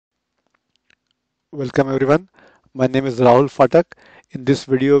Welcome everyone. My name is Rahul Phatak. In this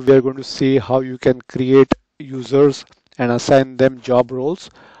video, we are going to see how you can create users and assign them job roles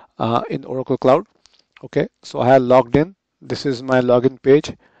in Oracle Cloud. Okay, so I have logged in. This is my login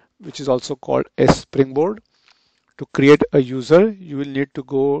page, which is also called a Springboard. To create a user, you will need to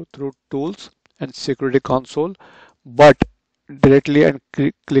go through Tools and Security Console, but directly and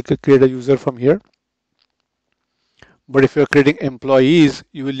click create a user from here. But if you're creating employees,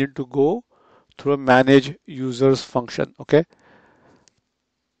 you will need to go through a manage users function. Okay,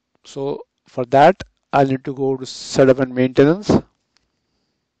 so for that I'll need to go to setup and maintenance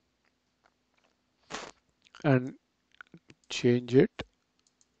and change it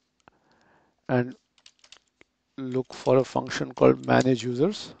and look for a function called manage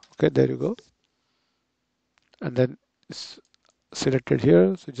users. Okay, there you go, and then it's selected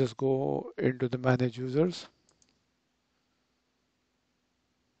here, so just go into the manage users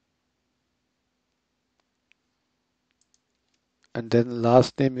and then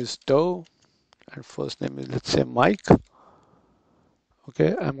last name is Doe and first name is, let's say, Mike.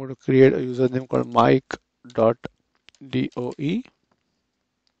 Okay, I'm going to create a username called Mike.doe.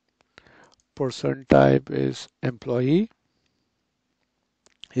 Person type is employee.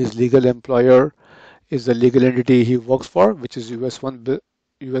 His legal employer is the legal entity he works for, which is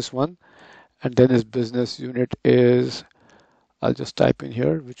US1, and then his business unit is, I'll just type in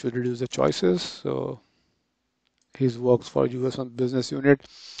here, which will reduce the choices. So he works for US1 business unit.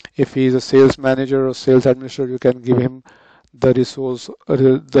 If he is a sales manager or sales administrator, you can give him the resource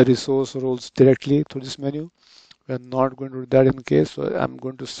roles directly through this menu. We're not going to do that in case, so I'm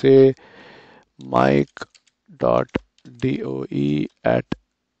going to say Mike.doe at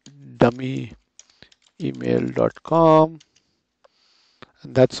dummyemail.com,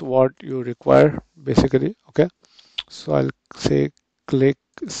 and that's what you require basically. Okay, so I'll say click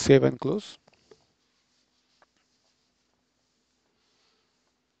save and close.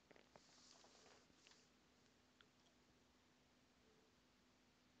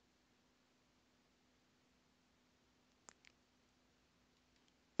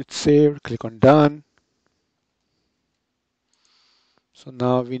 It's saved. Click on done. So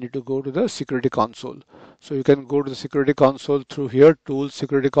now we need to go to the security console. So you can go to the security console through here, tools,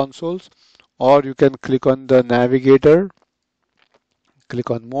 security consoles, or you can click on the navigator,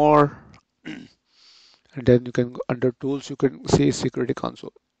 click on more, and then you can go under tools, you can see security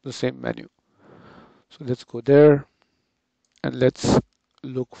console, the same menu. So let's go there and let's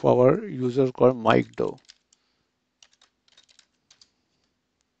look for our user called Mike Doe.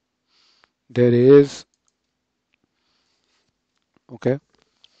 There is, okay.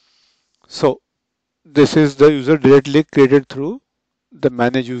 So this is the user directly created through the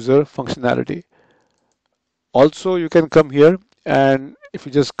manage user functionality. Also, you can come here and if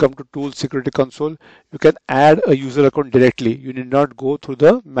you just come to Tools Security Console, you can add a user account directly. You need not go through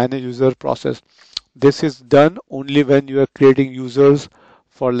the manage user process. This is done only when you are creating users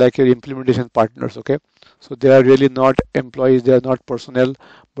for like your implementation partners. Okay, so they are really not employees, they are not personnel,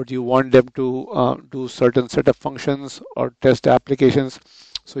 but you want them to do certain set of functions or test applications.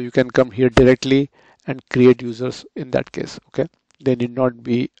 So you can come here directly and create users in that case. Okay, they need not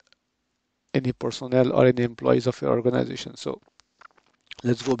be any personnel or any employees of your organization. So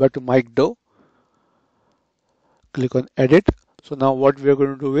let's go back to Mike Doe, click on edit. So now what we are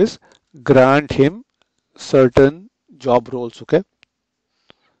going to do is grant him certain job roles. Okay,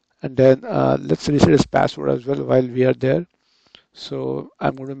 and then let's reset his password as well while we are there. So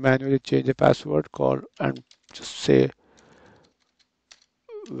I'm going to manually change the password called and just say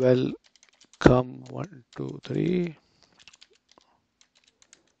welcome 123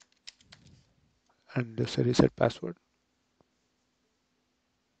 and just a reset password.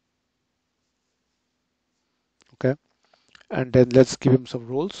 Okay, and then let's give him some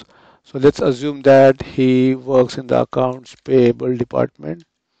roles. So let's assume that he works in the accounts payable department,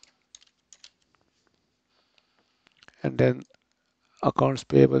 and then accounts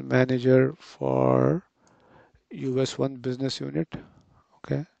payable manager for US1 business unit.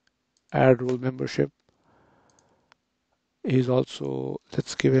 Okay, add role membership. He's also,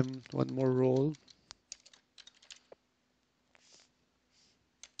 let's give him one more role.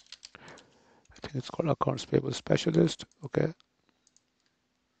 I think it's called accounts payable specialist. Okay,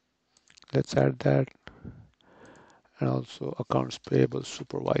 let's add that, and also accounts payable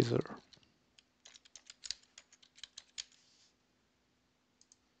supervisor.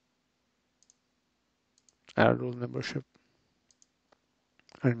 Add role membership,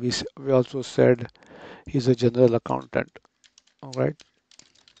 and we also said he's a general accountant. All right,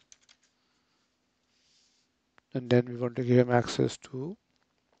 and then we want to give him access to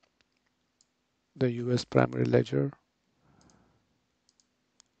the US primary ledger,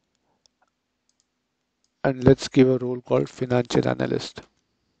 and let's give a role called financial analyst.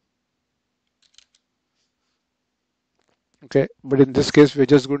 Okay, but in this case, we're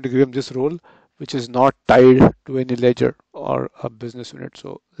just going to give him this role, which is not tied to any ledger or a business unit.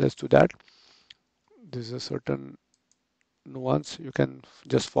 So let's do that. This is a certain nuance you can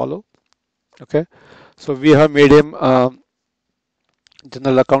just follow. Okay, so we have made him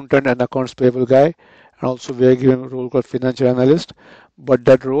general accountant and accounts payable guy, and also we are given a role called financial analyst, but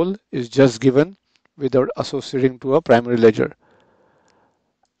that role is just given without associating to a primary ledger.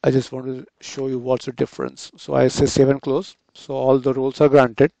 I just want to show you what's the difference. So I say save and close. So all the roles are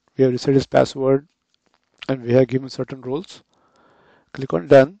granted. We have reset his password and we have given certain roles. Click on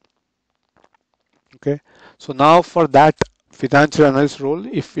done. Okay. So now for that financial analyst role,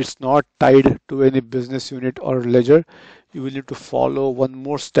 if it's not tied to any business unit or ledger, you will need to follow one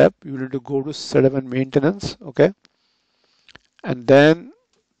more step. You will need to go to setup and maintenance. Okay. And then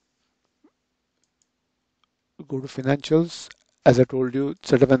go to financials. As I told you,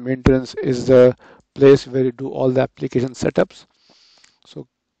 setup and maintenance is the place where you do all the application setups. So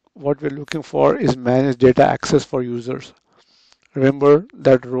what we're looking for is manage data access for users. Remember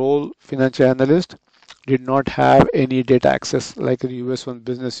that role financial analyst did not have any data access like a US1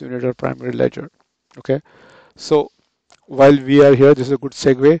 business unit or primary ledger. Okay, so while we are here, this is a good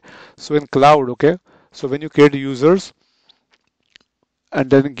segue. So in cloud, okay, so when you create users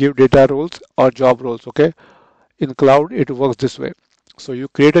and then give data roles or job roles, okay, in cloud it works this way. So you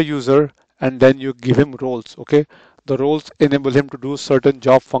create a user and then you give him roles, okay. The roles enable him to do certain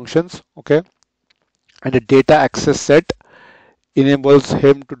job functions, okay, and the data access set enables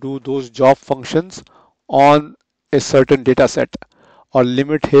him to do those job functions on a certain data set or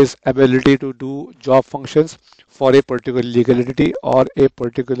limit his ability to do job functions for a particular legal entity or a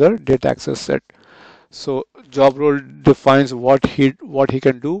particular data access set. So job role defines what he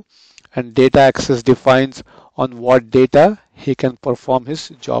can do, and data access defines on what data he can perform his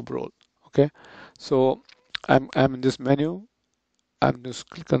job role. Okay, so I'm in this menu. I'm just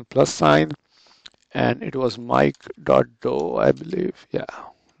click on plus sign, and it was Mike.do, I believe. Yeah,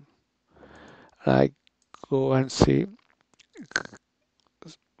 I go and see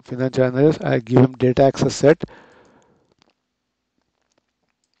financial analyst. I give him data access set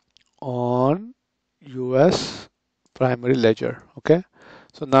on US primary ledger. Okay,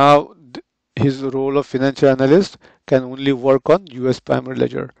 so now his role of financial analyst can only work on US primary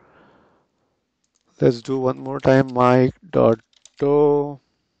ledger. Let's do one more time. Mike.do.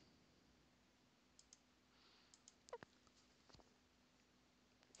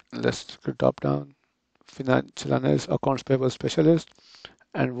 Let's drop down. Financial analyst, accounts payable specialist,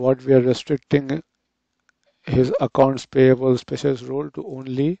 and what we are restricting his accounts payable specialist role to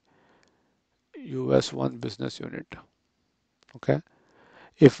only US1 business unit. Okay.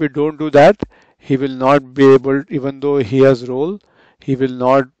 If we don't do that, he will not be able, even though he has role, he will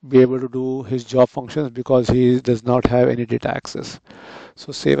not be able to do his job functions because he does not have any data access.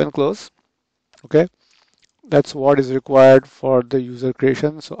 So save and close. Okay. That's what is required for the user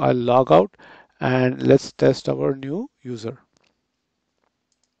creation. So I'll log out and let's test our new user.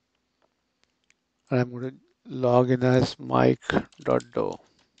 And I'm going to log in as Mike.do.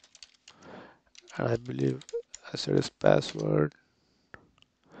 And I believe I set his password.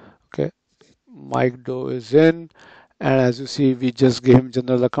 Okay, Mike.do is in. And as you see, we just gave him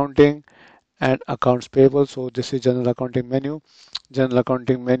general accounting and accounts payable. So this is general accounting menu. General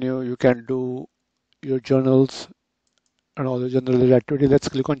accounting menu, you can do your journals and all the general activity. Let's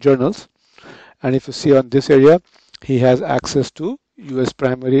click on journals. And if you see on this area, he has access to US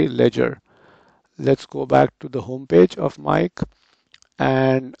primary ledger. Let's go back to the home page of Mike,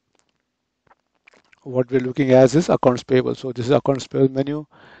 and what we're looking at is accounts payable. So this is accounts payable menu.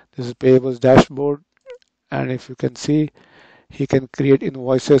 This is payables dashboard. And if you can see, he can create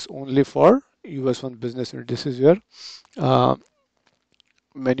invoices only for US1 business unit. This is your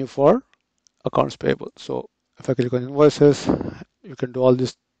menu for accounts payable. So if I click on invoices, you can do all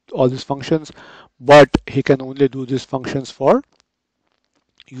these functions, but he can only do these functions for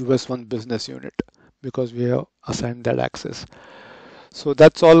US1 business unit because we have assigned that access. So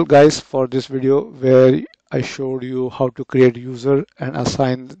that's all guys for this video where I showed you how to create user and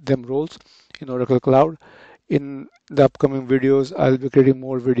assign them roles in Oracle Cloud. In the upcoming videos, I'll be creating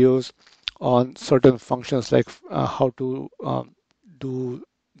more videos on certain functions like how to do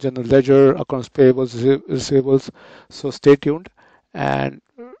general ledger, accounts payables, receivables. So stay tuned and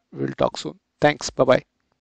we'll talk soon. Thanks. Bye-bye.